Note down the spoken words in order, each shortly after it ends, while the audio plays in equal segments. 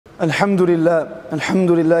الحمد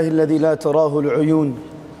لله الذي لا تراه العيون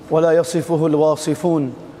ولا يصفه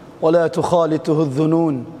الواصفون ولا تخالطه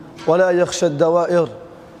الظنون ولا يخشى الدوائر،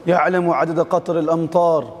 يعلم عدد قطر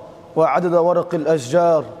الأمطار وعدد ورق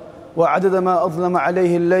الأشجار وعدد ما أظلم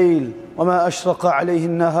عليه الليل وما أشرق عليه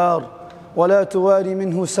النهار، ولا تواري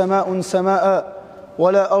منه سماء سماء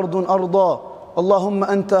ولا أرض أرضا. اللهم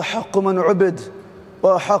أنت أحق من عبد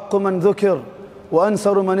وأحق من ذكر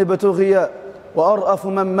وأنصر من ابتغي وأرأف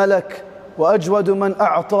من ملك وأجود من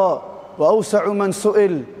أعطى وأوسع من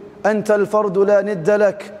سئل. أنت الفرد لا ند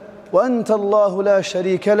لك وأنت الله لا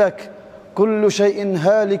شريك لك. كل شيء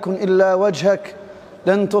هالك إلا وجهك،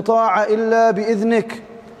 لن تطاع إلا بإذنك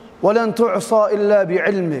ولن تعصى إلا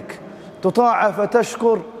بعلمك. تطاع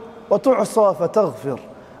فتشكر وتعصى فتغفر.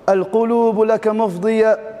 القلوب لك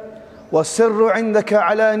مفضية والسر عندك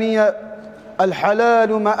علانية.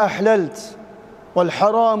 الحلال ما أحللت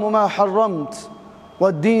والحرام ما حرمت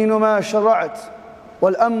والدين ما شرعت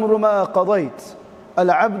والأمر ما قضيت.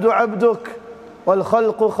 العبد عبدك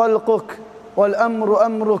والخلق خلقك والأمر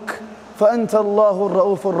أمرك، فأنت الله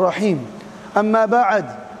الرؤوف الرحيم. أما بعد،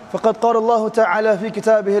 فقد قال الله تعالى في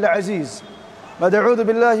كتابه العزيز بعد أعوذ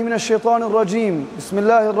بالله من الشيطان الرجيم، بسم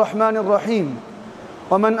الله الرحمن الرحيم: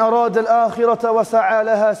 ومن أراد الآخرة وسعى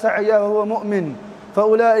لها سعيها وهو مؤمن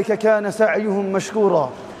فأولئك كان سعيهم مشكورا.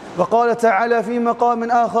 وقال تعالى في مقام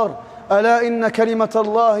آخر: ألا إن كلمة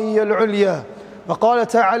الله هي العليا. وقال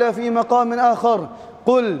تعالى في مقام آخر: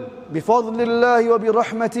 قل بفضل الله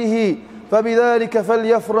وبرحمته فبذلك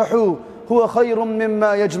فليفرحوا هو خير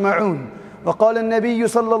مما يجمعون. وقال النبي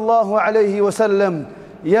صلى الله عليه وسلم: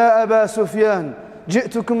 يا أبا سفيان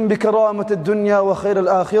جئتكم بكرامة الدنيا وخير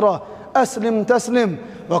الآخرة، أسلم تسلم.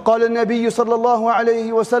 وقال النبي صلى الله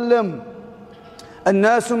عليه وسلم: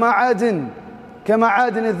 الناس معادن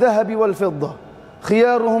كمعادن الذهب والفضة،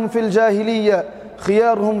 خيارهم في الجاهلية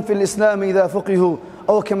خيارهم في الإسلام إذا فقهوا،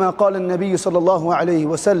 أو كما قال النبي صلى الله عليه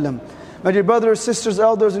وسلم. My dear brothers, sisters,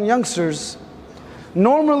 elders and youngsters,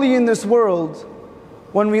 normally in this world,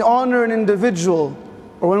 when we honor an individual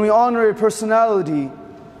or when we honor a personality,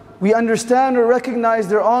 we understand or recognize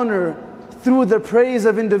their honor through the praise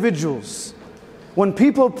of individuals. When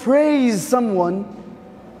people praise someone,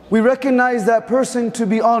 we recognize that person to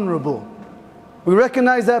be honorable. We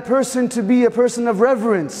recognize that person to be a person of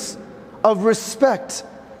reverence, of respect,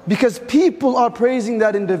 because people are praising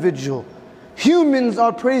that individual. Humans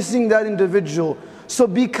are praising that individual. So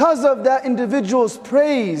because of that individual's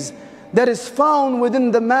praise that is found within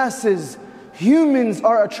the masses, humans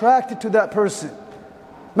are attracted to that person.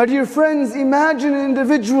 My dear friends, imagine an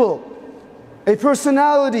individual, a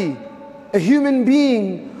personality, a human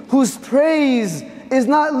being whose praise is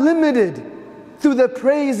not limited through the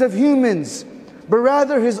praise of humans, but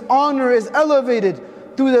rather his honor is elevated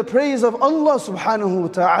through the praise of Allah subhanahu wa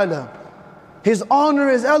ta'ala. His honor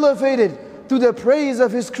is elevated through the praise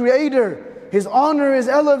of his creator. His honor is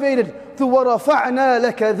elevated through وَرَفَعْنَا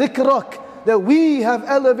لَكَ ذِكْرَكَ, that we have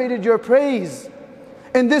elevated your praise.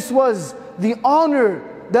 And this was the honor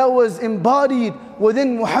that was embodied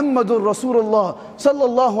within Muhammadur Rasulullah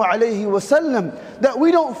sallallahu alayhi wasallam, that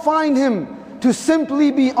we don't find him to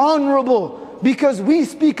simply be honorable because we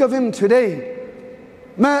speak of him today.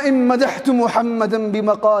 ما إن مدحت محمدا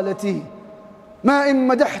بمقالتي ما إن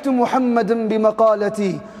مدحت محمدا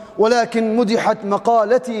بمقالتي ولكن مدحت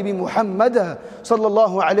مقالتي بمحمد صلى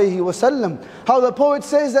الله عليه وسلم. How the poet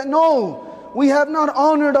says that no, we have not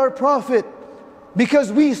honored our Prophet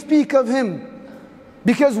because we speak of him,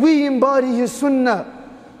 because we embody his sunnah,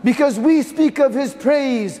 because we speak of his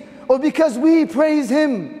praise, or because we praise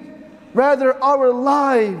him. Rather, our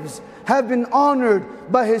lives have been honored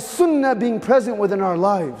by his sunnah being present within our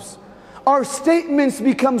lives. Our statements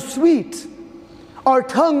become sweet. Our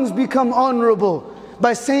tongues become honorable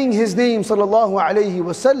by saying his name sallallahu alayhi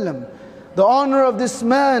wasallam. The honor of this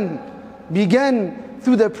man began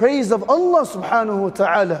through the praise of Allah subhanahu wa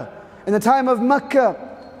ta'ala. In the time of Mecca,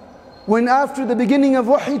 when after the beginning of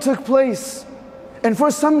Wahy took place, and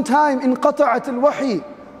for some time inqata'at al-Wahy,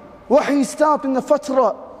 Wahy stopped in the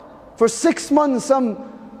Fatra for 6 months. Some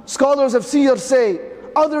scholars of Seer say,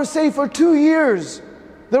 others say for 2 years,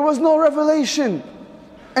 there was no revelation.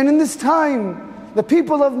 And in this time, the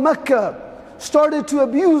people of Mecca started to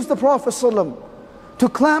abuse the Prophet ﷺ, to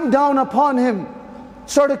clamp down upon him,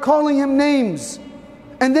 started calling him names.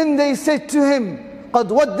 And then they said to him, قَدْ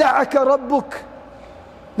وَدَّعَكَ رَبُّكَ,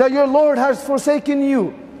 that your Lord has forsaken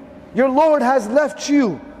you, your Lord has left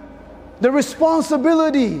you. The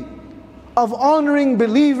responsibility of honoring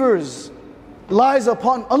believers lies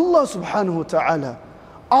upon Allah subhanahu wa ta'ala.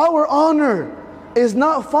 Our honor is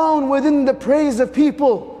not found within the praise of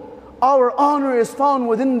people. Our honor is found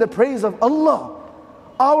within the praise of Allah.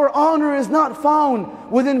 Our honor is not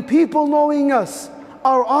found within people knowing us.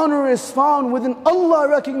 Our honor is found within Allah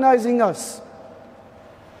recognizing us.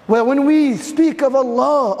 Well, when we speak of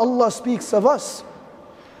Allah, Allah speaks of us.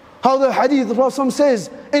 How the hadith, the Prophet says,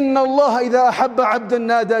 إِنَّ اللَّهَ إِذَا أَحَبَّ عَبْدًا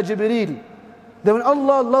نَادَى جِبْرِيلٌ. That when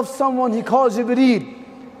Allah loves someone, He calls Jibreel.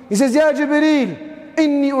 He says, Ya Jibreel,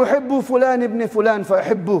 إِنِّي أُحِبُّ فُلَانِ ibn fulan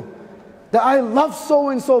فَأَحِبُّهُ. That I love so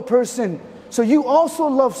and so person, so you also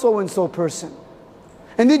love so and so person.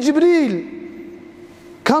 And then Jibreel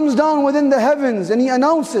comes down within the heavens and he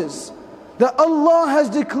announces that Allah has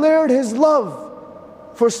declared His love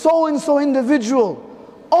for so and so individual.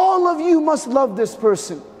 All of you must love this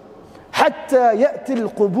person. حتى يأتي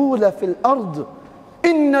القبول في الأرض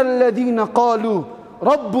إن الذين قالوا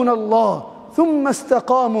ربنا الله ثم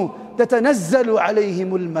استقاموا تتنزل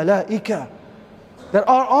عليهم الملائكة. That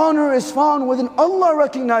our honor is found within Allah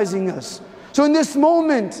recognizing us. So in this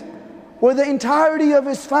moment where the entirety of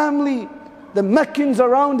his family, the Meccans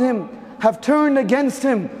around him, have turned against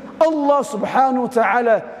him, Allah subhanahu wa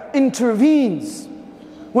ta'ala intervenes.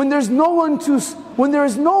 When there is no one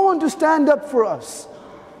to stand up for us,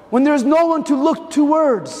 when there is no one to look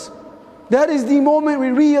towards, that is the moment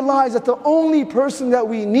we realize that the only person that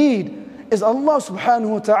we need is Allah subhanahu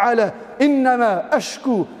wa ta'ala. إِنَّمَا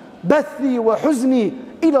أَشْكُو بَثِّي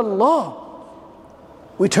وَحُزْنِي إِلَى اللَّهِ.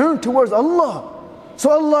 We turn towards Allah. So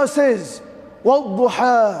Allah says,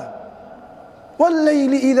 وَالضُّحَى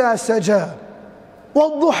وَاللَّيْلِ إِذَا سَجَى.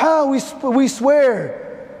 وَالضُّحَى, we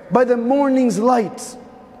swear by the morning's light.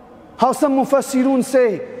 How some mufassirun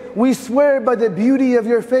say, we swear by the beauty of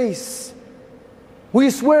your face. We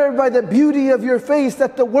swear by the beauty of your face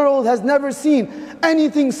that the world has never seen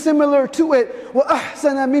anything similar to it.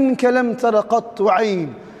 وَأَحْسَنَ مِنْكَ لَمْ تَرَ قَطُّ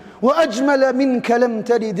عَيْنٍ وَأَجْمَلَ مِنْكَ لَمْ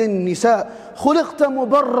تَلِدِ النِّسَاء خُلِقْتَ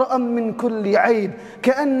مُبَرَّأً مِنْ كُلِّ عَيْبٍ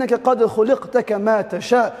كَأَنَّكَ قَدْ خُلِقْتَ كَمَا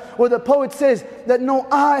تَشَاءُ. Where the poet says that no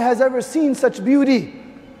eye has ever seen such beauty.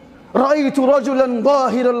 رَأَيْتُ رَجُلًا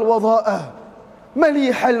ظَاهِرَ الْوَضَاءَ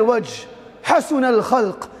مَلِيحَ الْوَجْهِ حَسُنَ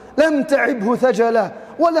الْخَلْقِ لَمْ تَعِبْهُ ثَجَلًا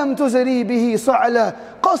ولم تزري به صعلا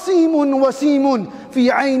قصيم وسيم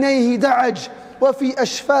في عينيه دعج وفي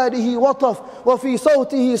أشفاره وطف وفي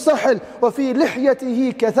صوته صحل وفي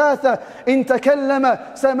لحيته كثاثة إن تكلم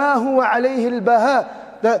سماه وعليه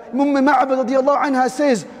البهاء. The Ma'bad radiyallahu anha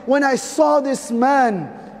says, when I saw this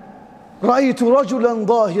man, رأيت رجلا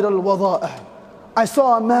ظاهر الوضاء, I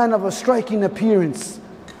saw a man of a striking appearance,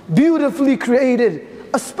 beautifully created,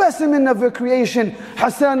 a specimen of a creation.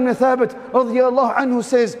 Hassan ibn Thabit radiyallahu anhu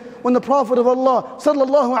says, when the Prophet of Allah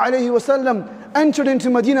sallallahu alayhi wasallam entered into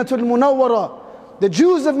Madinatul Munawwara, the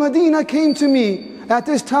Jews of Medina came to me. At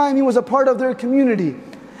this time he was a part of their community,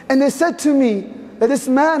 and they said to me that this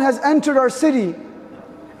man has entered our city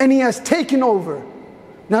and he has taken over.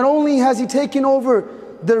 Not only has he taken over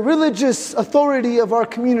the religious authority of our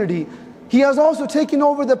community, he has also taken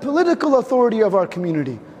over the political authority of our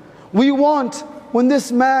community. We want, when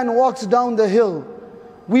this man walks down the hill,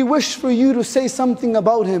 we wish for you to say something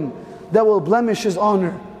about him that will blemish his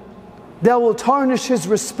honor, that will tarnish his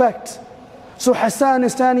respect. So Hassan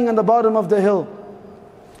is standing on the bottom of the hill,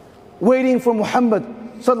 waiting for Muhammad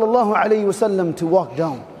sallallahu alayhi wasallam to walk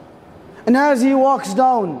down. And as he walks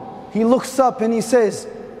down, he looks up and he says,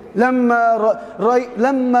 لما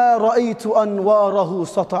رأيت أنواره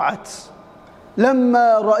سطعت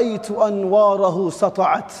لما رأيت أنواره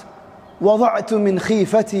سطعت وضعت من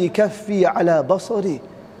خيفتي كفي على بصري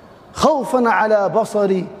خوفا على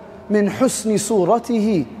بصري من حسن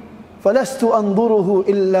صورته فلست أنظره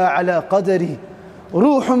إلا على قدري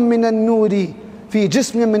روح من النور في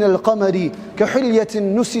جسم من القمر كحلية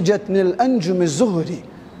نسجت من الأنجم الزهري.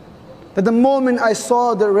 That the moment I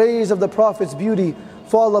saw the rays of the Prophet's beauty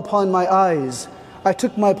fall upon my eyes, I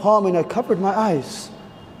took my palm and I covered my eyes.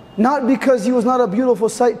 Not because he was not a beautiful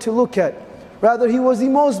sight to look at, rather he was the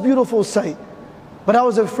most beautiful sight. But I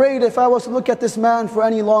was afraid if I was to look at this man for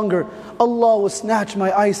any longer, Allah would snatch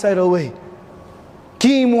my eyesight away.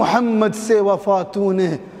 Ki Muhammad se wafa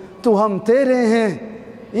tune, tu hum tere hain,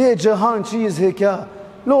 ye jahan cheez hai kya,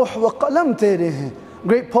 loh wa qalam tere hain.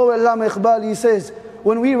 Great poet Allama Iqbal, he says,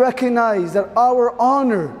 when we recognize that our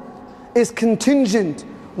honor is contingent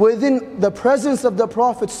within the presence of the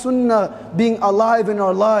Prophet's sunnah being alive in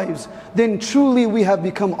our lives, then truly we have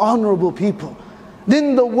become honorable people.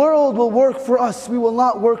 Then the world will work for us, we will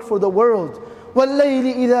not work for the world.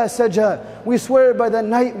 وَاللَّيْلِ إِذَا سَجَى. We swear by the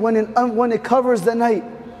night when it covers the night,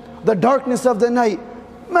 the darkness of the night.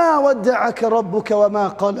 مَا وَدَّعَكَ رَبُّكَ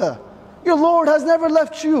وَمَا قَلَى. Your Lord has never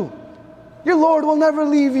left you. Your Lord will never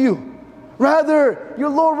leave you. Rather, your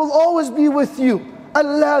Lord will always be with you.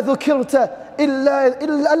 ألا ذكرت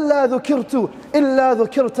ألا ذكرت إلا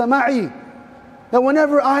ذكرت معي. That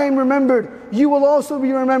whenever I am remembered, you will also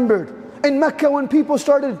be remembered. In Mecca, when people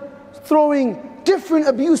started throwing different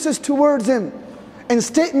abuses towards him and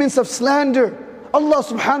statements of slander, Allah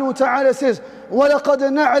subhanahu wa ta'ala says, وَلَقَدْ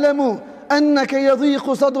نَعْلَمُ أَنَّكَ يَضِيقُ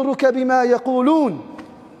صَدْرُكَ بِمَا يَقُولُونَ.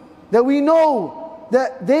 That we know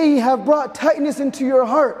that they have brought tightness into your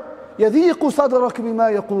heart. يَضِيقُ صَدْرَكَ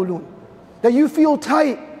بِمَا يَقُولُونَ. That you feel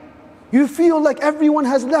tight. You feel like everyone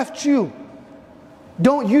has left you.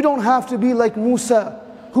 You don't have to be like Musa,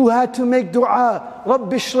 who had to make dua, رَبِّ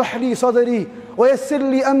اشْرَحْ لِي صَدْرِي وَيَسِّرْ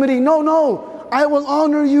لِي أَمْرِي. No, I will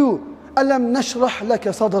honor you. أَلَمْ نَشْرَحْ لَكَ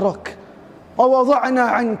صَدْرَكَ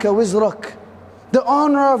وَوَضَعْنَا عَنْكَ وِزْرَكَ. The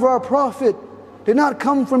honor of our Prophet did not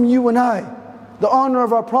come from you and I. The honor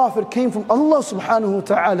of our Prophet came from Allah subhanahu wa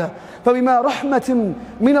ta'ala. فَبِمَا رَحْمَةٍ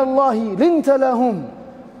مِّنَ اللَّهِ لِنْتَ لَهُمْ.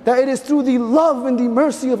 That it is through the love and the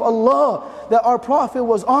mercy of Allah that our Prophet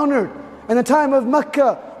was honored. In the time of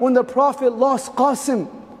Mecca, when the Prophet lost Qasim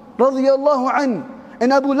radiyallahu anhu,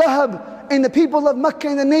 and Abu Lahab and the people of Mecca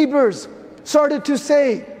and the neighbors started to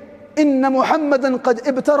say, Inna Muhammadan qad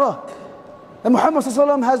ibtara. That Muhammad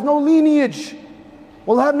ﷺ has no lineage,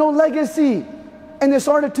 will have no legacy. And they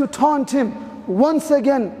started to taunt him. Once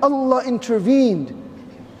again, Allah intervened.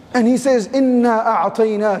 And He says, Inna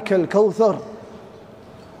a'ataynaka al-kawthar.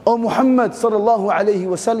 O Muhammad sallallahu alayhi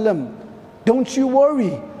wa sallam, don't you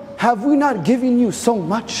worry. Have we not given you so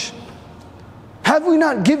much? Have we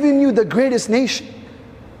not given you the greatest nation?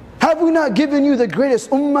 Have we not given you the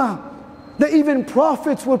greatest ummah? That even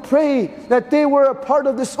prophets would pray that they were a part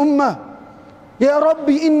of this ummah. Ya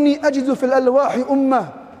Rabbi inni ajidu fil alwahi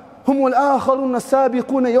ummah hum al-akharun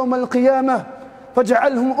as-sabiqun yawm al-qiyamah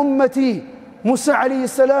faj'alhum ummati. Musa alayhi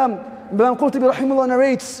salam, Imam Qurtubi rahimahullah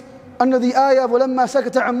narrates under the ayah of وَلَمَّا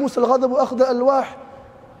سَكَتَ عَنْ مُوسَى الْغَضَبُ أَخْذَ الْأَلْوَاحِ,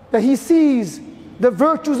 that he sees the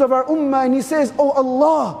virtues of our ummah and he says, Oh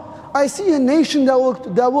Allah, I see a nation that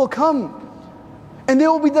will come, and they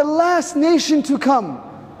will be the last nation to come,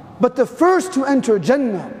 but the first to enter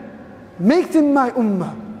Jannah. Make them my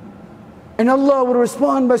ummah. And Allah will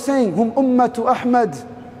respond by saying, Hum ummatu Ahmad.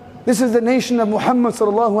 This is the nation of Muhammad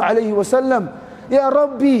sallallahu alayhi wa sallam. Ya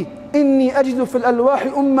Rabbi, inni ajidu fil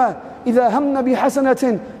alwahi ummah إذا هم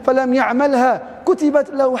بحسنة فلم يعملها كتبت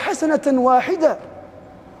له حسنة واحدة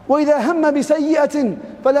وإذا هم بسيئة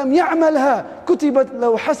فلم يعملها كتبت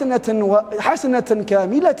له حسنة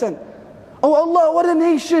كاملة. Oh Allah, what a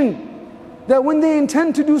nation that when they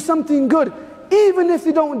intend to do something good, even if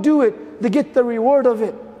they don't do it, they get the reward of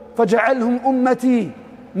it. فَجَعَلْهُمْ أُمَّتِي.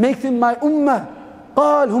 Make them my ummah.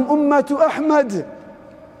 قال هم أمة أحمد.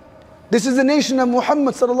 This is the nation of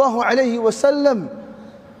Muhammad sallallahu alayhi wa sallam.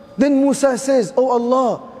 Then Musa says, Oh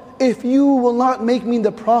Allah, if you will not make me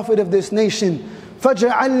the prophet of this nation,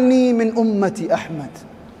 فَجَعَلْنِي مِنْ أُمَّةِ أَحْمَدٍ.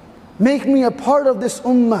 Make me a part of this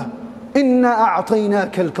ummah. إِنَّا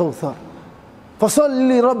أَعْطَيْنَاكَ الْكَوْثَرَ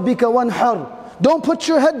فَصَلِّ رَبِّكَ وَانْحَرْ. Don't put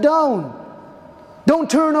your head down.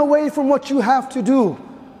 Don't turn away from what you have to do.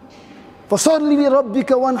 فَصَلِّ لِرَبِّكَ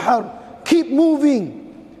وَانْحَرْ. Keep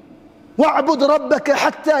moving. وَاعْبُدْ رَبَّكَ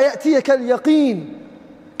حَتَّى يَأْتِيَكَ الْيَقِينَ.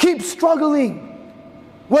 Keep struggling.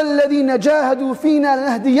 وَالَّذِينَ جَاهَدُوا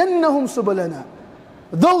فِينَا لَنَهْدِيَنَّهُمْ سُبُلَنَا.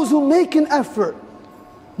 Those who make an effort,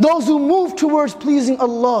 those who move towards pleasing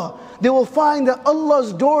Allah, they will find that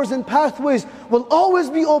Allah's doors and pathways will always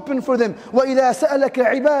be open for them. وَإِذَا سَأَلَكَ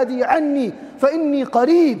عِبَادِي عَنِّي فَإِنِّي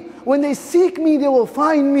قَرِيبٌ. When they seek me, they will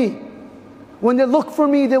find me. When they look for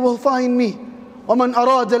me, they will find me. وَمَنْ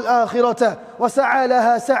أَرَادَ الْآخِرَةَ وَسَعَى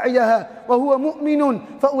لَهَا سَعْيَهَا وَهُوَ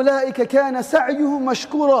مُؤْمِنٌ فَأُولَٰئِكَ كَانَ سَعْيُهُمْ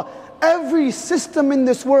مَشْكُورًا. Every system in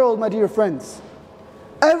this world, my dear friends,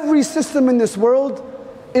 every system in this world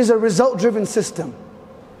is a result-driven system.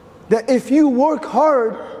 That if you work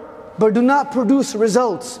hard but do not produce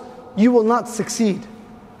results, you will not succeed.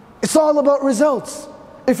 It's all about results.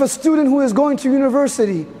 If a student who is going to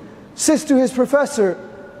university says to his professor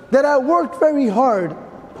that I worked very hard,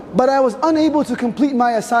 but I was unable to complete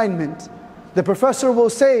my assignment, the professor will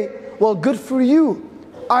say, well, good for you.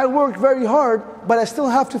 I worked very hard, but I still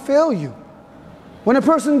have to fail you. When a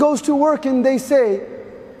person goes to work and they say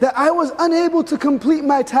that I was unable to complete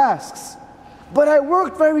my tasks, but I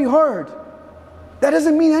worked very hard, that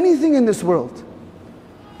doesn't mean anything in this world.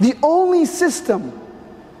 The only system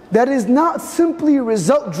that is not simply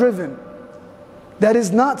result-driven,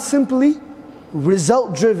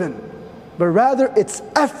 but rather it's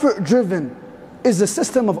effort-driven, is the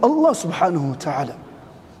system of Allah subhanahu wa ta'ala.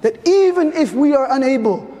 That even if we are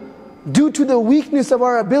unable, due to the weakness of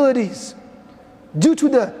our abilities, due to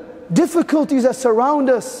the difficulties that surround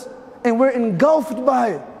us, and we're engulfed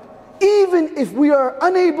by it, even if we are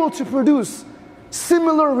unable to produce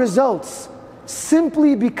similar results,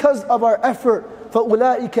 simply because of our effort,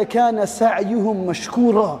 فَأُولَٰئِكَ كَانَ سَعْيُهُمْ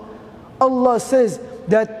مَشْكُورًا. Allah says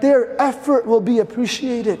that their effort will be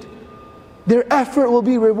appreciated. Their effort will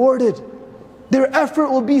be rewarded. Their effort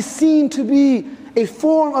will be seen to be a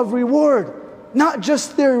form of reward, not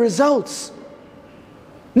just their results,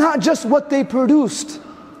 not just what they produced.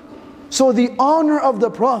 So the honor of the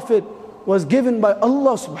Prophet was given by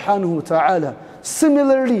Allah subhanahu wa ta'ala.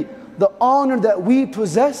 Similarly, the honor that we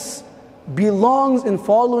possess belongs in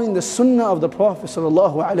following the sunnah of the Prophet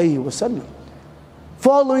sallallahu alaihi wasallam,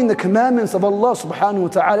 following the commandments of Allah subhanahu wa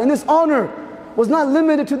ta'ala. And this honor was not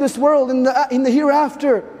limited to this world. In the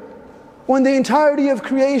hereafter, when the entirety of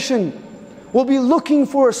creation will be looking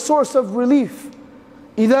for a source of relief.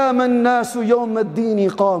 إِذَا مَا النَّاسُ يَوْمَ الدِّينِ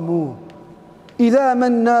قَامُوا إِذَا مَا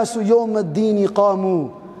النَّاسُ يَوْمَ الدِّينِ قَامُوا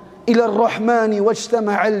إِلَى الرَّحْمَنِ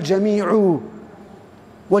وَاجْتَمَعَ الْجَمِيعُ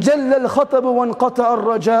وَجَلَّ الْخَطَبُ وَانْقَطَعَ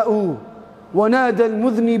الرَّجَاءُ وَنَادَى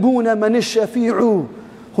الْمُذْنِبُونَ مَنِ الشَّفِيعُ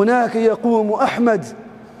هُنَاكَ يَقُومُ أَحْمَدُ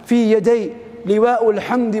فِي يَدَيْ لواء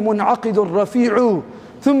الحمد منعقد الرفيع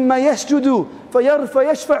ثم يسجد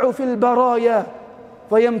فيشفع في البرايا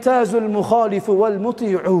فيمتاز المخالف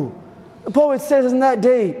والمطيع. The poet says, in that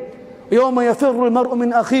day, يوم يفر المرء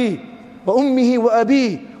من أخيه وأمه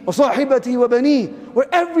وأبيه وصاحبته وبنيه, where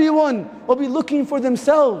everyone will be looking for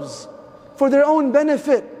themselves, for their own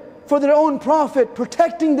benefit, for their own profit,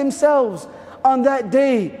 protecting themselves on that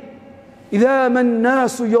day. إذا ما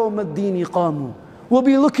الناس يوم الدين قاموا, we'll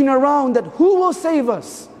be looking around at who will save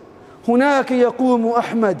us. هناك يقوم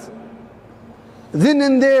أحمد. Then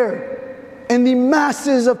and there, in the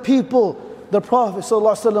masses of people, the Prophet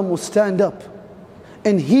ﷺ will stand up,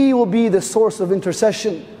 and he will be the source of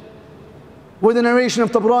intercession. Where the narration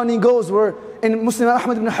of Tabrani goes, where in Muslim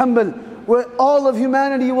Ahmad ibn Hanbal, where all of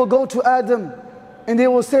humanity will go to Adam, and they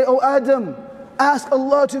will say, "Oh Adam, ask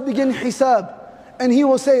Allah to begin hisab." And he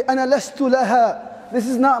will say, "Ana lastu laha, this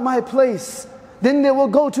is not my place." Then they will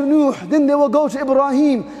go to Nuh, then they will go to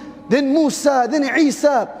Ibrahim, then Musa, then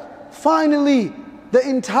Isa. Finally, the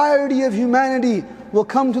entirety of humanity will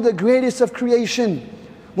come to the greatest of creation,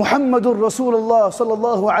 Muhammadur Rasulullah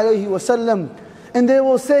sallallahu alayhi wasallam. And they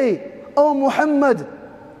will say, "Oh Muhammad,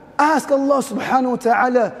 ask Allah subhanahu wa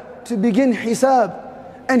ta'ala to begin hisab."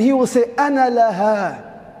 And he will say, "Ana laha."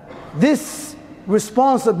 This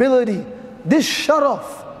responsibility, this sharaf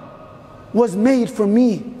was made for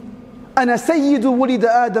me. أنا سيد ولد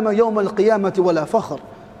آدم يوم القيامة ولا فخر.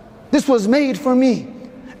 This was made for me.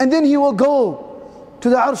 And then he will go to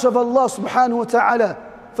the arsh of Allah subhanahu wa ta'ala,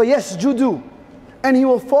 فَيَسْجُدُ, and he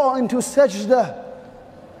will fall into sajda.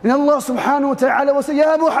 And Allah subhanahu wa ta'ala will say,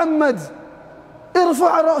 "Ya Muhammad,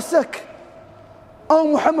 irfa' ra'sak." Oh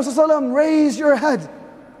Muhammad sallallahu alayhi wa sallam, raise your head.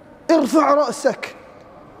 Irfa' ra'sak.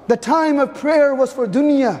 The time of prayer was for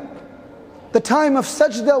dunya. The time of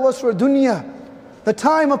sajda was for dunya. The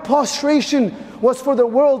time of prostration was for the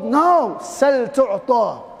world. Now, sal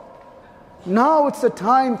tu'ta. Now it's the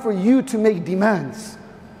time for you to make demands.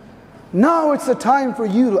 Now it's the time for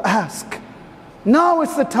you to ask. Now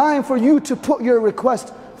it's the time for you to put your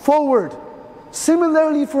request forward.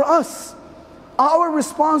 Similarly for us, our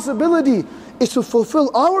responsibility is to fulfill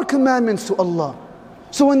our commandments to Allah.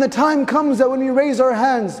 So when the time comes that when we raise our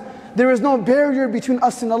hands, there is no barrier between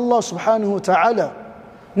us and Allah subhanahu wa ta'ala.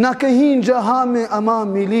 Na kahin jahan mein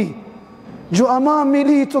aman mili, jo aman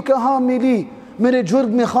mili to kahan mili, mere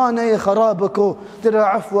jurm mein khana-e kharab ko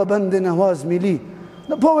tera afwa band nawaz mili.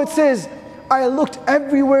 The poet says, I looked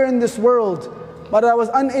everywhere in this world, but I was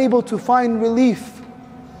unable to find relief.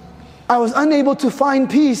 I was unable to find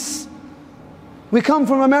peace. We come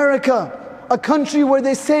from America, a country where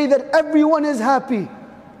they say that everyone is happy.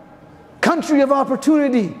 Country of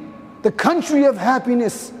opportunity, the country of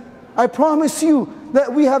happiness. I promise you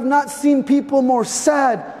that we have not seen people more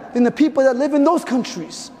sad than the people that live in those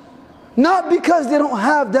countries. Not because they don't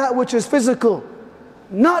have that which is physical,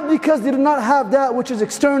 not because they do not have that which is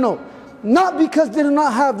external, not because they do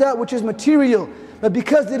not have that which is material, but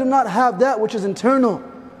because they do not have that which is internal.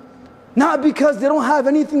 Not because they don't have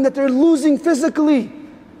anything that they're losing physically,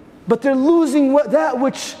 but they're losing that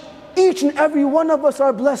which each and every one of us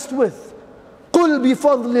are blessed with. قُلْ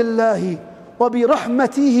بِفَضْلِ اللَّهِ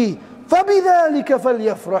وَبِرَحْمَتِهِ فَبِذَلِكَ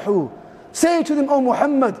فَلْيَفْرَحُوا. Say to them, O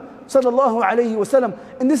Muhammad sallallahu alayhi wa sallam,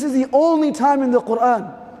 and this is the only time in the Quran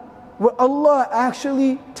where Allah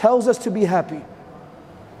actually tells us to be happy.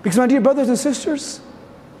 Because my dear brothers and sisters,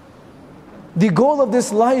 the goal of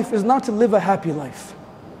this life is not to live a happy life.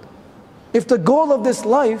 If the goal of this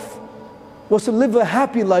life was to live a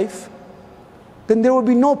happy life, then there would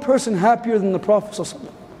be no person happier than the Prophet sallallahu alaihi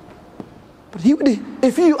wasallam. But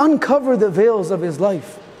if you uncover the veils of his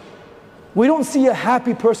life, we don't see a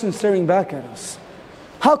happy person staring back at us.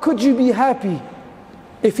 How could you be happy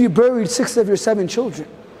if you buried 6 of your 7 children?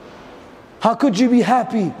 How could you be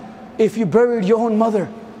happy if you buried your own mother?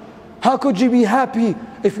 How could you be happy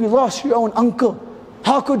if you lost your own uncle?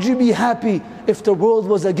 How could you be happy if the world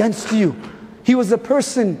was against you? He was a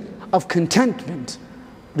person of contentment.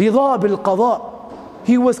 Rida bil qada.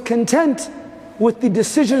 He was content with the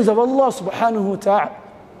decisions of Allah subhanahu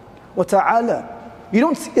wa ta'ala. You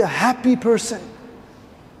don't see a happy person.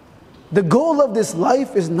 The goal of this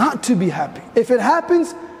life is not to be happy. If it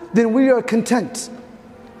happens, then we are content.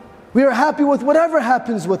 We are happy with whatever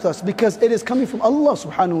happens with us because it is coming from Allah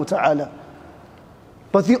subhanahu wa ta'ala.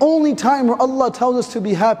 But the only time where Allah tells us to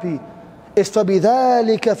be happy is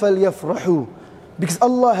فَبِذَلِكَ فَلْيَفْرَحُوا, because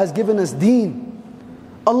Allah has given us deen.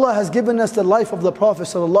 Allah has given us the life of the Prophet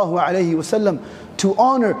sallallahu alaihi wasallam to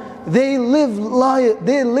honor. They live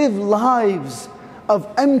lives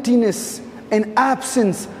of emptiness and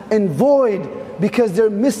absence and void because they're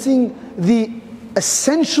missing the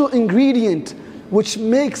essential ingredient which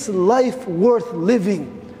makes life worth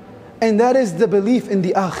living, and that is the belief in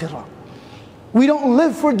the akhirah. We don't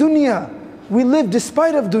live for dunya, we live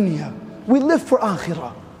despite of dunya. We live for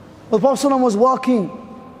akhirah. The Prophet ﷺ was walking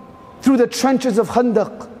through the trenches of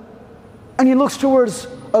Khandaq, and he looks towards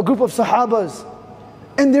a group of Sahabas,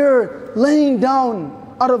 and they're laying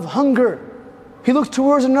down out of hunger. He looks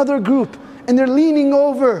towards another group, and they're leaning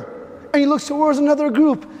over, and he looks towards another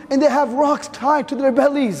group, and they have rocks tied to their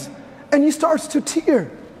bellies, and he starts to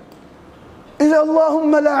tear. He says,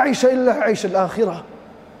 Allahumma la aisha illa aisha al-akhirah.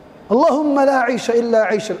 Allahumma la aisha illa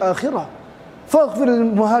aisha al-akhirah. Faghfir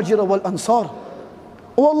al-muhajira wal-ansar.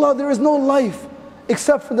 Oh Allah, there is no life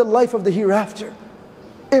except for the life of the hereafter.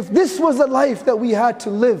 If this was the life that we had to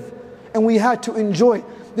live and we had to enjoy,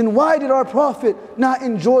 then why did our Prophet not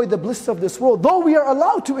enjoy the bliss of this world? Though we are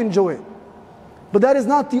allowed to enjoy it. But that is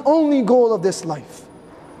not the only goal of this life.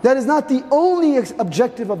 That is not the only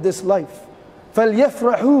objective of this life.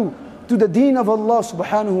 فَلْيَفْرَحُوا, to the deen of Allah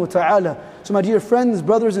subhanahu wa ta'ala. So my dear friends,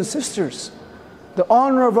 brothers and sisters, the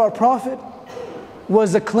honor of our Prophet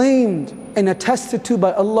was acclaimed and attested to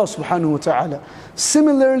by Allah subhanahu wa ta'ala.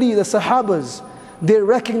 Similarly, the Sahabas, they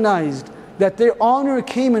recognized that their honor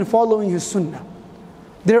came in following his sunnah.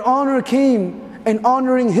 Their honor came in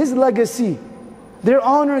honoring his legacy. Their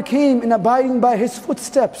honor came in abiding by his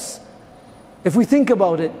footsteps. If we think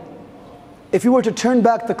about it, if you were to turn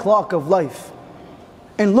back the clock of life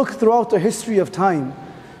and look throughout the history of time,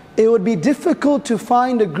 it would be difficult to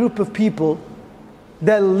find a group of people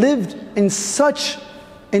that lived in such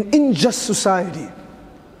an unjust society,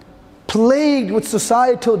 plagued with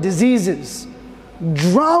societal diseases,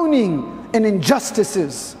 drowning in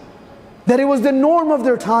injustices, that it was the norm of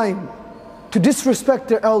their time to disrespect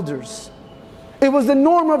their elders. It was the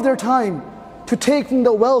norm of their time to take from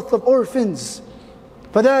the wealth of orphans.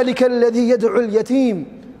 فَذَلِكَ الَّذِي يَدْعُ الْيَتِيمِ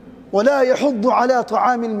وَلَا يَحُضُّ عَلَى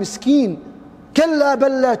طَعَامِ الْمِسْكِينِ كَلَّا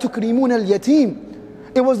بَلْ لَا تُكْرِمُونَ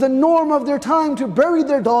الْيَتِيمِ. It was the norm of their time to bury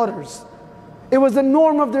their daughters. It was the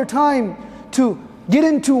norm of their time to get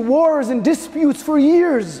into wars and disputes for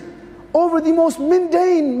years over the most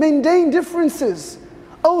mundane differences.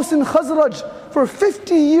 Aus and Khazraj for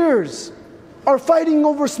 50 years are fighting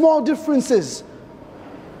over small differences.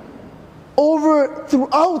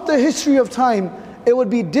 Throughout the history of time, it would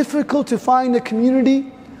be difficult to find a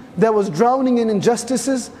community that was drowning in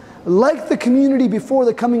injustices like the community before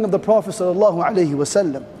the coming of the Prophet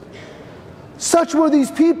ﷺ. Such were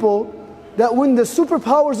these people that when the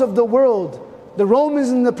superpowers of the world, the Romans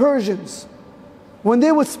and the Persians, when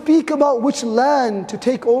they would speak about which land to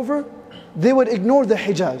take over, they would ignore the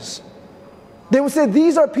Hijaz. They would say,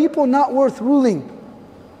 these are people not worth ruling.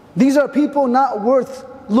 These are people not worth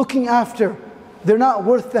looking after. They're not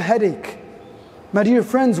worth the headache. My dear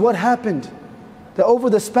friends, what happened? That over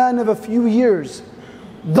the span of a few years,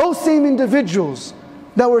 those same individuals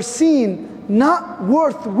that were seen not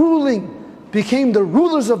worth ruling became the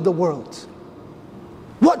rulers of the world.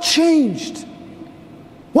 What changed?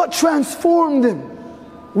 What transformed them?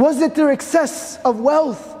 Was it their excess of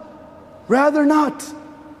wealth? Rather not.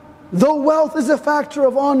 Though wealth is a factor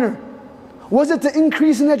of honor. Was it the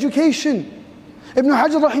increase in education? Ibn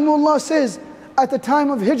Hajar rahimahullah says, at the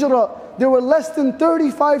time of Hijrah, there were less than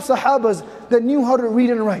 35 Sahabas that knew how to read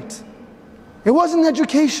and write. It wasn't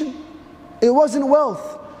education. It wasn't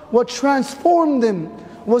wealth. What transformed them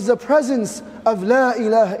was the presence of La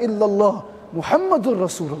ilaha illallah, Muhammadur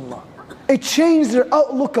Rasulullah. It changed their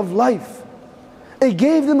outlook of life. It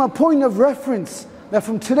gave them a point of reference that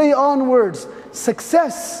from today onwards,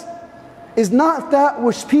 success is not that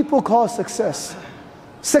which people call success.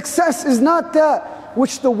 Success is not that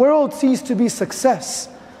which the world sees to be success.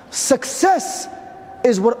 Success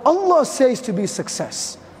is what Allah says to be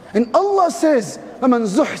success. And Allah says, فَمَنْ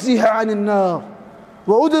زُحْزِحَ عَنِ النَّارِ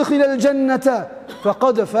وَأُدْخِلَ الْجَنَّةَ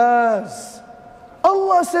فَقَدْ فَازَ.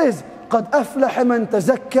 Allah says, قَدْ أَفْلَحَ مَنْ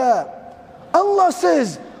تَزَكَّى. Allah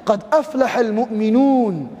says, قَدْ أَفْلَحَ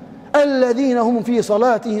الْمُؤْمِنُونَ الَّذِينَ هُمْ فِي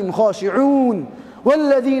صَلَاتِهِمْ خَاشِعُونَ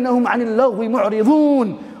وَالَّذِينَ هُمْ عَنِ اللَّغْوِ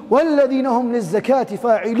مُعْرِضُونَ وَالَّذِينَ هُمْ لِلزَّكَاةِ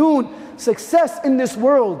فَاعِلُونَ. Success in this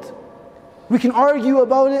world, we can argue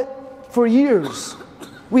about it for years.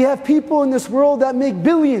 We have people in this world that make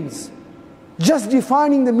billions just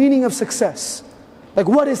defining the meaning of success. Like,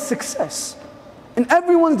 what is success? And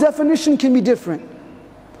everyone's definition can be different.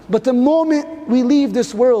 But the moment we leave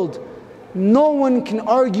this world, no one can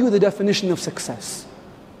argue the definition of success.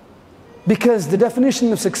 Because the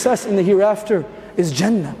definition of success in the hereafter is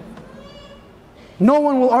Jannah. No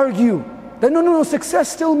one will argue that no, success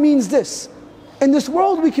still means this. In this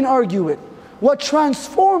world we can argue it. What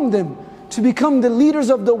transformed them to become the leaders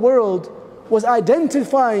of the world was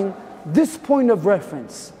identifying this point of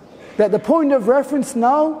reference. That the point of reference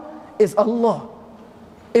now is Allah,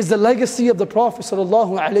 is the legacy of the Prophet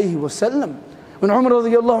ﷺ. When Umar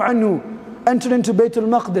radiallahu anhu entered into Baytul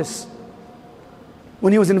Maqdis,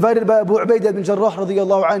 when he was invited by Abu Ubaidah ibn Jarrah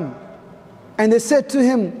radiallahu anhu, and they said to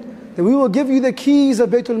him that we will give you the keys of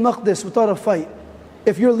Baytul Maqdis without a fight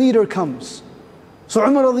if your leader comes. So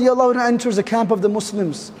Umar radiallahu anhu enters the camp of the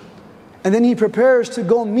Muslims, and then he prepares to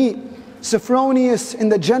go meet Sophronius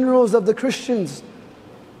and the generals of the Christians.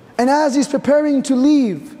 And as he's preparing to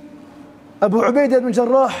leave, Abu Ubaidah ibn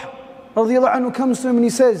Jarrah radiallahu anhu comes to him and he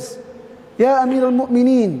says, Ya Amir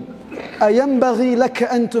al-Mu'mineen, أَيَنْبَغِي لَكَ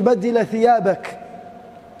أَن تُبَدِّلَ ثِيَابَكَ.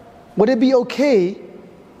 Would it be okay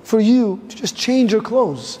for you to just change your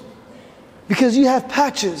clothes? Because you have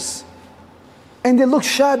patches and they look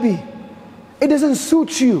shabby. It doesn't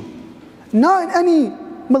suit you. Not in any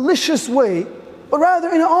malicious way, but rather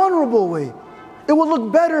in an honorable way. It will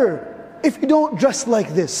look better if you don't dress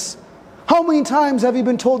like this. How many times have you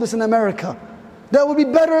been told this in America? That would be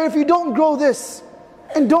better if you don't grow this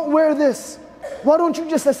and don't wear this. Why don't you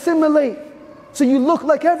just assimilate so you look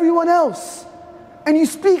like everyone else and you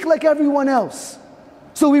speak like everyone else?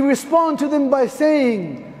 So we respond to them by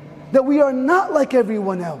saying that we are not like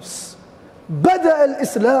everyone else. بدأ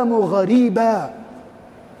الإسلام غريبا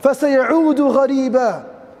فسيعود غريبا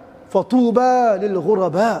فطوبى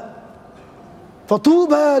للغرباء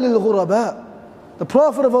فطوبى للغرباء. The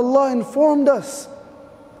Prophet of Allah informed us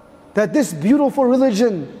that this beautiful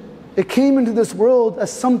religion, it came into this world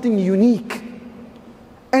as something unique,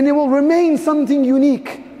 and it will remain something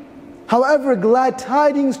unique. However, glad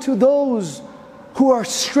tidings to those who are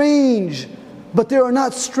strange, but they are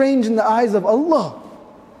not strange in the eyes of Allah.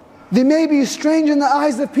 They may be strange in the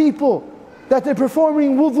eyes of people, that they're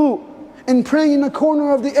performing wudu and praying in the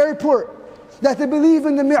corner of the airport, that they believe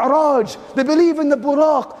in the mi'raj, they believe in the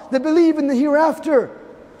buraq, they believe in the hereafter.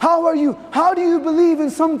 How do you believe in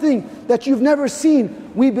something that you've never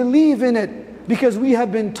seen? We believe in it because we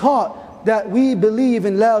have been taught that we believe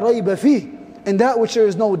in la rayba fi, and that which there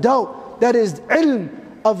is no doubt, that is ilm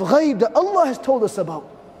of ghaib that Allah has told us about.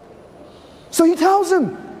 So he tells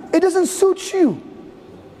him, it doesn't suit you.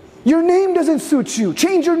 Your name doesn't suit you.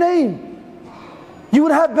 Change your name. You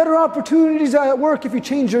would have better opportunities at work if you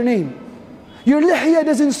change your name. Your lihya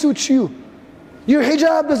doesn't suit you. Your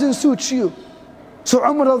hijab doesn't suit you. So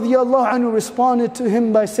Umar radiallahu anhu responded to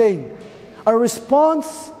him by saying, a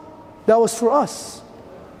response that was for us,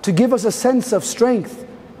 to give us a sense of strength,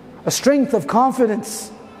 a strength of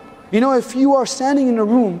confidence. You know, if you are standing in a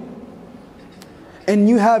room and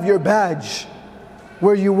you have your badge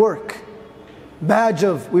where you work, badge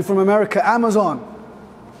of, we're from America, Amazon,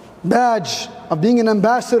 badge of being an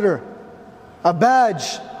ambassador, a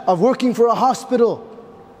badge of working for a hospital,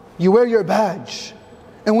 you wear your badge.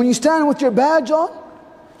 And when you stand with your badge on,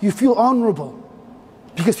 you feel honorable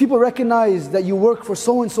because people recognize that you work for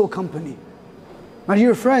so-and-so company. My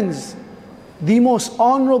dear friends, the most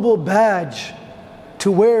honorable badge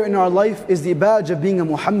to wear in our life is the badge of being a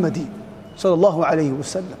Muhammadi sallallahu alayhi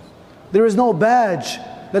wasallam. There is no badge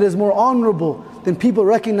that is more honorable than people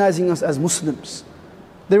recognizing us as Muslims.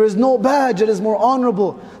 There is no badge that is more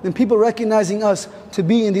honorable than people recognizing us to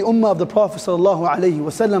be in the ummah of the Prophet sallallahu alayhi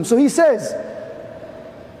wasallam. So he says,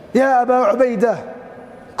 Ya Aba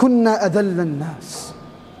Ubaidah, kunna adall an-nas.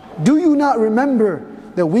 Do you not remember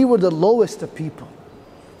that we were the lowest of people?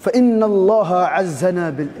 فَإِنَّ اللَّهَ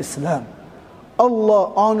عَزَّنَا بِالْإِسْلَامِ.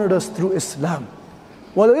 Allah honored us through Islam.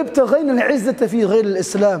 وَلَوْ ابْتَغَيْنَا الْعِزَّةَ فِي غَيْرِ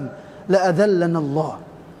الْإِسْلَامِ لَأَذَلَّنَا اللَّهِ.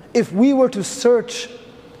 if we were to search,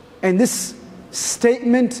 and this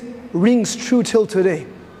statement rings true till today,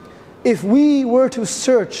 if we were to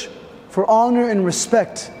search for honor and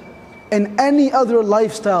respect in any other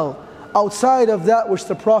lifestyle outside of that which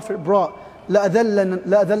the Prophet brought, لَأَذَلَّنَا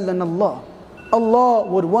اللَّهِ, Allah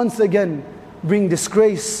would once again bring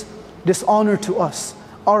disgrace, dishonor to us.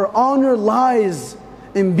 Our honor lies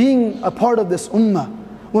in being a part of this ummah.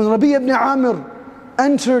 When Rabi' ibn Amir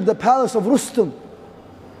entered the palace of Rustum,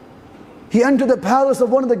 he entered the palace of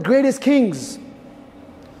one of the greatest kings,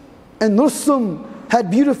 and Rustum had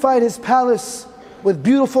beautified his palace with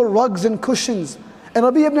beautiful rugs and cushions, and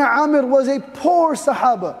Rabi' ibn Amir was a poor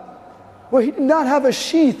Sahaba, where he did not have a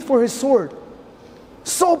sheath for his sword.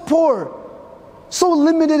 So poor, so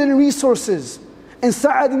limited in resources. And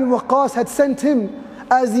Sa'ad ibn Waqqas had sent him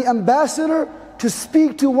as the ambassador to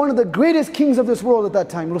speak to one of the greatest kings of this world at that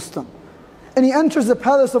time, Rustum. And he enters the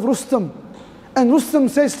palace of Rustum, and Rustum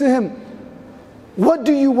says to him, "What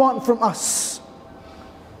do you want from us?"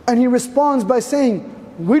 And he responds by saying,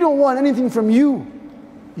 "We don't want anything from you.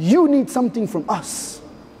 You need something from us."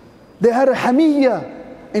 They had a hamiyya,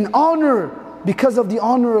 an honor, because of the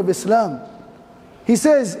honor of Islam. He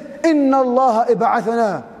says, "Inna Allah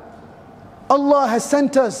ib'athana." Allah has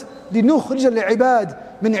sent us لنخرج العباد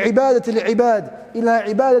من عبادة العباد إلى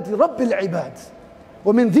عبادة رب العباد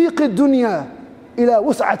ومن ضيق الدنيا إلى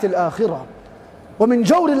وسعة الآخرة ومن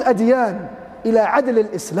جور الأديان إلى عدل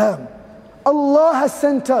الإسلام. Allah has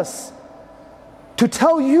sent us to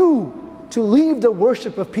tell you to leave the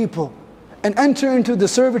worship of people and enter into the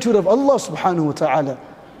servitude of Allah subhanahu wa ta'ala.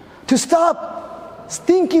 To stop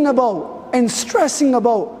thinking about and stressing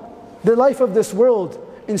about the life of this world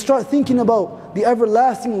and start thinking about the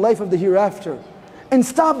everlasting life of the hereafter. And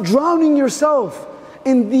stop drowning yourself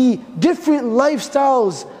in the different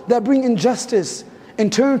lifestyles that bring injustice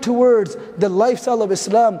and turn towards the lifestyle of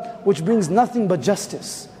Islam, which brings nothing but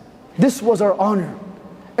justice. This was our honor.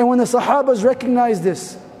 And when the Sahabas recognized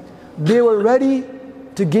this, they were ready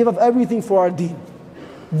to give up everything for our deen.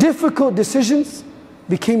 Difficult decisions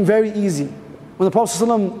became very easy. When the Prophet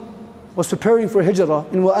ﷺ was preparing for hijrah,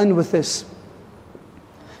 and we'll end with this,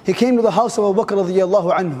 he came to the house of Abu Bakr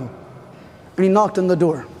radiyallahu anhu, and he knocked on the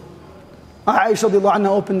door. Aisha radiyallahu anha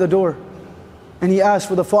opened the door, and he asked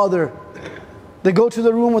for the father. They go to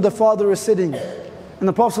the room where the father is sitting, and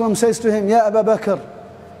the Prophet ﷺ says to him, "Ya Abu Bakr,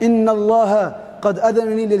 inna Allah qad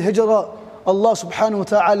adhanani lil hijrah." Allah subhanahu wa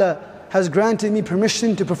ta'ala has granted me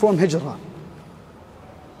permission to perform hijrah.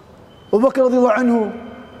 Abu Bakr radiyallahu anhu,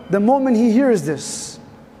 the moment he hears this,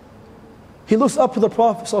 he looks up to the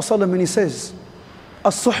Prophet ﷺ and he says,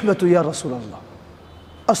 "As-suhbatu ya Rasulullah,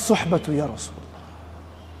 as-suhbatu ya Rasulullah.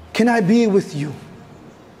 Can I be with you?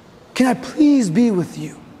 Can I please be with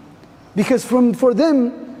you?" Because for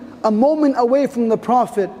them, a moment away from the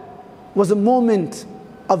Prophet was a moment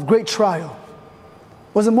of great trial,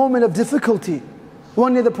 was a moment of difficulty.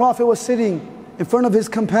 One day the Prophet was sitting in front of his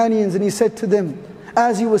companions, and he said to them,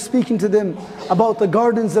 as he was speaking to them about the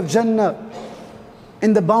gardens of Jannah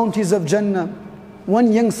and the bounties of Jannah,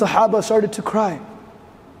 one young Sahaba started to cry.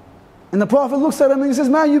 And the Prophet looks at him and he says,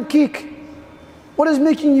 "Ma yubkik? What is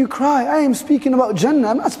making you cry? I am speaking about Jannah.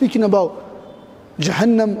 I'm not speaking about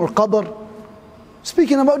Jahannam or Qabr. I'm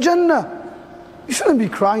speaking about Jannah. You shouldn't be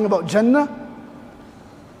crying about Jannah."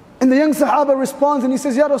 And the young Sahaba responds and he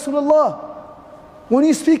says, "Ya Rasulullah, when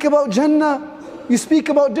you speak about Jannah, you speak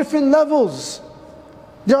about different levels.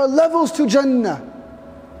 There are levels to Jannah.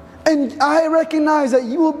 And I recognize that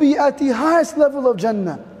you will be at the highest level of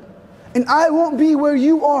Jannah. And I won't be where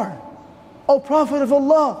you are. O Prophet of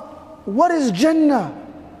Allah, what is Jannah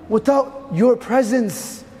without your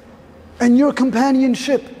presence and your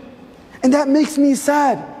companionship? And that makes me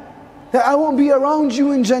sad that I won't be around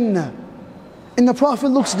you in Jannah." And the Prophet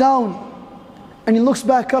looks down and he looks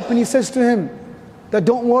back up and he says to him that,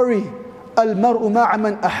 "Don't worry, al-mar'u ma'a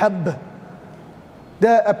man ahab."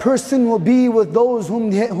 That a person will be with those whom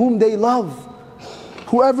they love.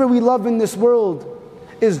 Whoever we love in this world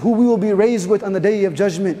is who we will be raised with on the Day of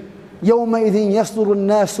Judgment. يَوْمَئِذٍ يَصْدُرُ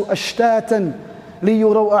النَّاسُ أَشْتَاتًا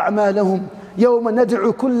لِيُرَوْا أَعْمَالَهُمْ يَوْمَ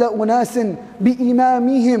نَدْعُ كُلَّ أُنَاسٍ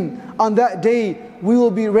بِإِمَامِهِمْ. On that day we will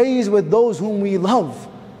be raised with those whom we love.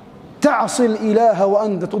 تَعْصِ الْإِلَهَ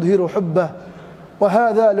وَأَنْتَ تُظْهِرُ حُبَّهُ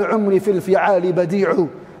وَهَذَا لِعُمْرِ فِي الْفِعَالِ بَدِيعُ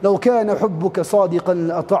لَوْ كَانَ حُبُّكَ صَادِقًا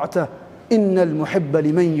لَأَطَعْتَهُ إِنَّ الْمُحِبَّ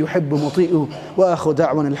لِمَنْ يُحِبُّ مُطِيعُ وَآخِرُ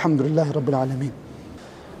دَعْوَانَا الْحَمْدُ لِلَّهِ رَبِّ الْعَالَمِينَ.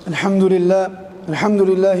 الحمد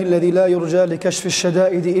لله الذي لا يرجى لكشف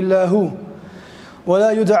الشدائد إلا هو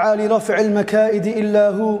ولا يدعى لرفع المكائد إلا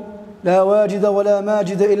هو لا واجد ولا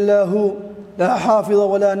ماجد إلا هو لا حافظ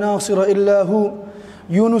ولا ناصر إلا هو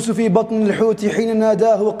يونس في بطن الحوت حين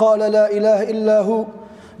ناداه قال لا إله إلا هو،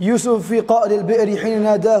 يوسف في قعر البئر حين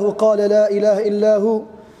ناداه قال لا إله إلا هو،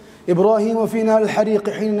 إبراهيم في نار الحريق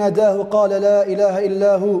حين ناداه قال لا إله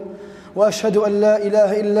إلا هو. وأشهد أن لا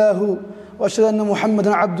إله إلا هو وأشهد أن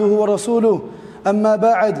محمدا عبده ورسوله. أما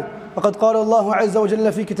بعد، فقد قال الله عز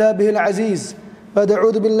وجل في كتابه العزيز بعد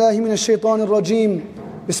أعوذ بالله من الشيطان الرجيم: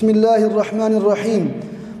 بسم الله الرحمن الرحيم.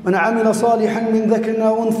 من عمل صالحا من ذكر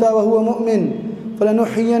أو أنثى وهو مؤمن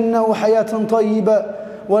فلنحيينه حياة طيبة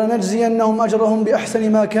ولنجزينهم أجرهم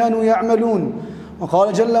بأحسن ما كانوا يعملون.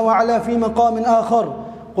 وقال جل وعلا في مقام آخر: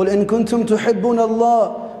 قل إن كنتم تحبون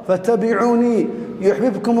الله فاتبعوني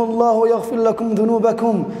يحببكم الله ويغفر لكم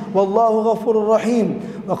ذنوبكم والله غفور رحيم.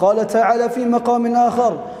 وقال تعالى في مقام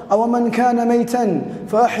آخر: أو من كان ميتا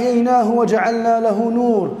فأحييناه وجعلنا له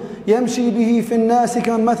نور يمشي به في الناس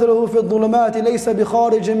كمن مثله في الظلمات ليس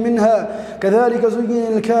بخارج منها كذلك زين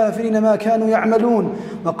للكافرين ما كانوا يعملون.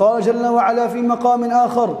 وقال جل وعلا في مقام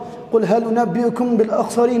آخر: قل هل ننبئكم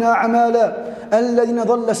بالأخسرين أعمالا الذين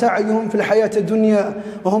ضل سعيهم في الحياة الدنيا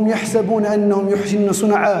وهم يحسبون أنهم يحسنون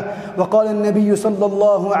صنعا. وقال النبي صلى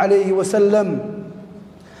الله عليه وسلم: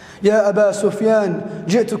 يا أبا سفيان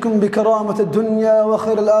جئتكم بكرامة الدنيا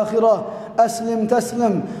وخير الآخرة أسلم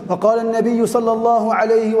تسلم. وقال النبي صلى الله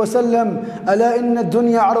عليه وسلم: ألا إن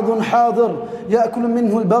الدنيا عرض حاضر يأكل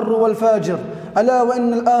منه البر والفاجر، ألا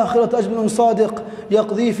وإن الآخرة أجل صادق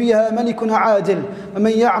يقضي فيها ملك عادل،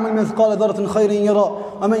 ومن يعمل مثقال ذرة خير يرى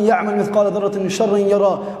ومن يعمل مثقال ذرة شر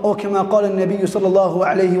يرى، أو كما قال النبي صلى الله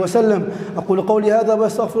عليه وسلم. أقول قولي هذا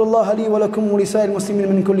وأستغفر الله لي ولكم ولسائر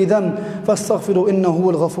المسلمين من كل ذنب فاستغفروا إنه هو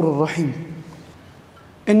الغفور الرحيم.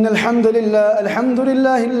 إن الحمد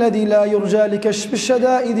لله الذي لا يرجى لكشف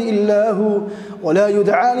الشدائد إلا هو ولا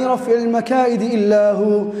يدعى لرفع المكائد إلا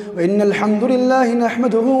هو. وإن الحمد لله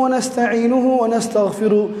نحمده ونستعينه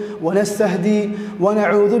ونستغفره ونستهدي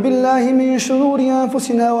ونعوذ بالله من شرور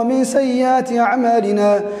أنفسنا ومن سيئات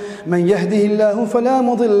أعمالنا. من يهده الله فلا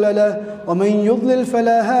مضل له ومن يضلل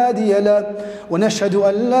فلا هادي له. ونشهد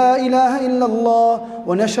أن لا إله إلا الله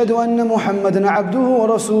ونشهد أن محمدا عبده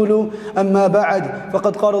ورسوله. أما بعد،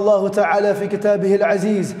 فقد قال الله تعالى في كتابه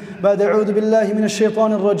العزيز بعد أعوذ بالله من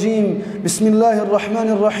الشيطان الرجيم: بسم الله الرحمن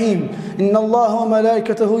الرحيم. إن الله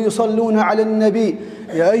وملائكته يصلون على النبي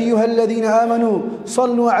يا أيها الذين آمنوا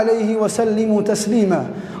صلوا عليه وسلموا تسليما.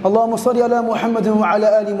 اللهم صل على محمد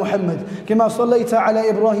وعلى آل محمد كما صليت على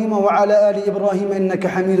إبراهيم وعلى آل إبراهيم إنك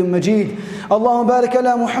حميد مجيد. اللهم بارك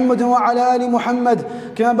على محمد وعلى آل محمد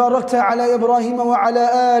كما باركت على إبراهيم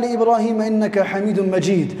وعلى آل إبراهيم إنك حميد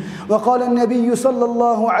مجيد. وقال النبي صلى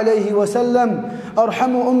الله عليه وسلم: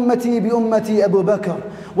 أرحم أمتي بأمتي أبو بكر،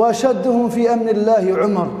 وأشدهم في أمن الله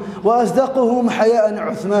عمر، وأصدقهم حياء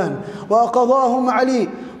عثمان، وأقضاهم علي،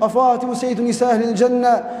 وفاطمة سيد نساء أهل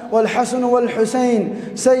الجنة، والحسن والحسين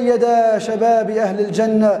سيدا شباب أهل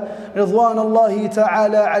الجنة رضوان الله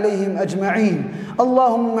تعالى عليهم أجمعين.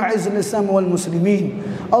 اللهم أعز الإسلام والمسلمين،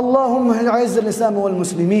 اللهم أعز الإسلام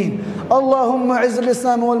والمسلمين، اللهم أعز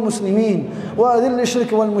الإسلام والمسلمين وأذل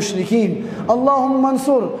الشرك والمشركين. اللهم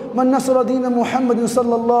انصر من نصر دين محمد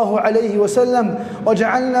صلى الله عليه وسلم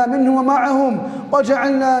وجعلنا منهم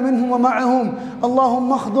ومعهم.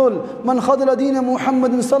 اللهم اخذل من خذل دين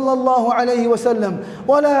محمد صلى الله عليه وسلم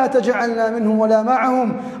ولا تجعلنا منهم ولا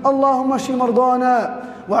معهم. اللهم اشف مرضانا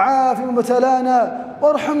وعاف مبتلانا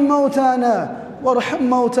وارحم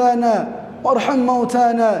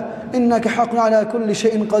موتانا إنك حق على كل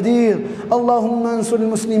شيء قدير. اللهم انصر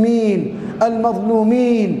المسلمين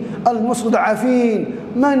المظلومين المستضعفين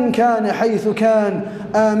من كان حيث كان.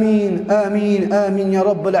 آمين آمين آمين يا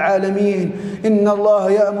رب العالمين. إن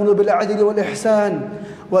الله يأمر بالعدل والإحسان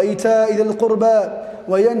وإيتاء ذي القربى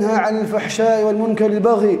وينهى عن الفحشاء والمنكر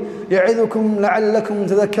والبغي يعظكم لعلكم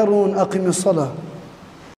تذكرون. أقم الصلاة.